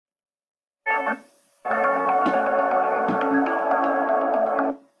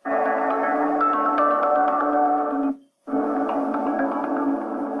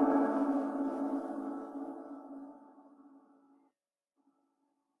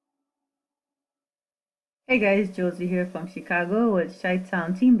Hey guys, Josie here from Chicago with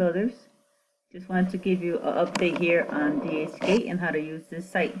Chi-Town Team Builders. Just wanted to give you an update here on Dhgate and how to use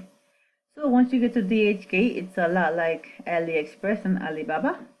this site. So once you get to Dhgate, it's a lot like AliExpress and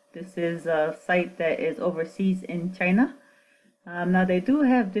Alibaba. This is a site that is overseas in China. Now they do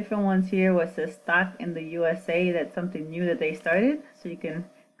have different ones here where it says stock in the USA. That's something new that they started. So you can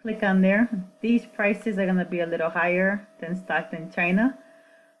click on there. These prices are going to be a little higher than stocked in China.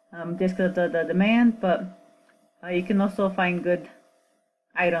 Just because of the demand, but you can also find good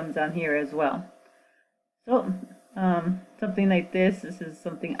items on here as well. So something like this is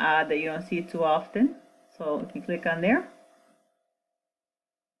something odd that you don't see too often. So you can click on there.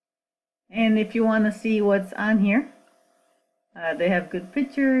 And if you want to see what's on here, they have good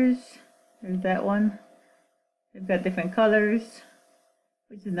pictures. There's that one. They've got different colors,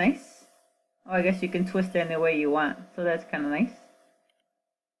 which is nice. Oh, I guess you can twist it any way you want. So that's kind of nice.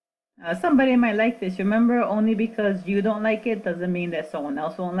 Somebody might like this. Remember, only because you don't like it doesn't mean that someone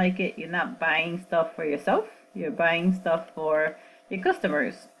else won't like it. You're not buying stuff for yourself. You're buying stuff for your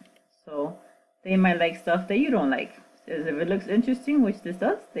customers. So they might like stuff that you don't like. If it looks interesting, which this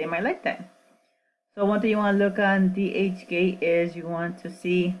does, they might like that. So one thing you want to look on Dhgate is you want to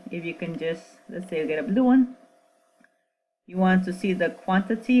see if you can just, let's say you get a blue one. You want to see the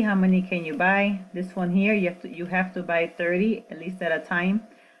quantity. How many can you buy? This one here, you have to buy 30 at least at a time.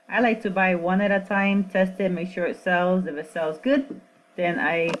 I like to buy one at a time, test it, make sure it sells. If it sells good, then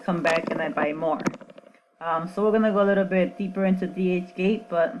I come back and I buy more. So we're going to go a little bit deeper into Dhgate,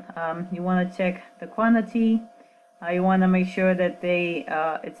 but you want to check the quantity. You want to make sure that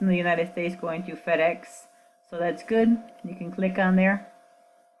it's in the United States going to FedEx. So that's good. You can click on there.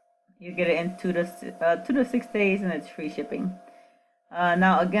 You get it in 2 to 6 days and it's free shipping.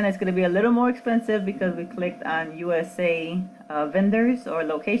 Now again, it's going to be a little more expensive because we clicked on USA vendors or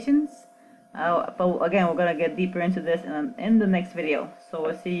locations. But again, we're going to get deeper into this in the next video. So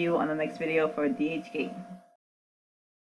we'll see you on the next video for Dhgate.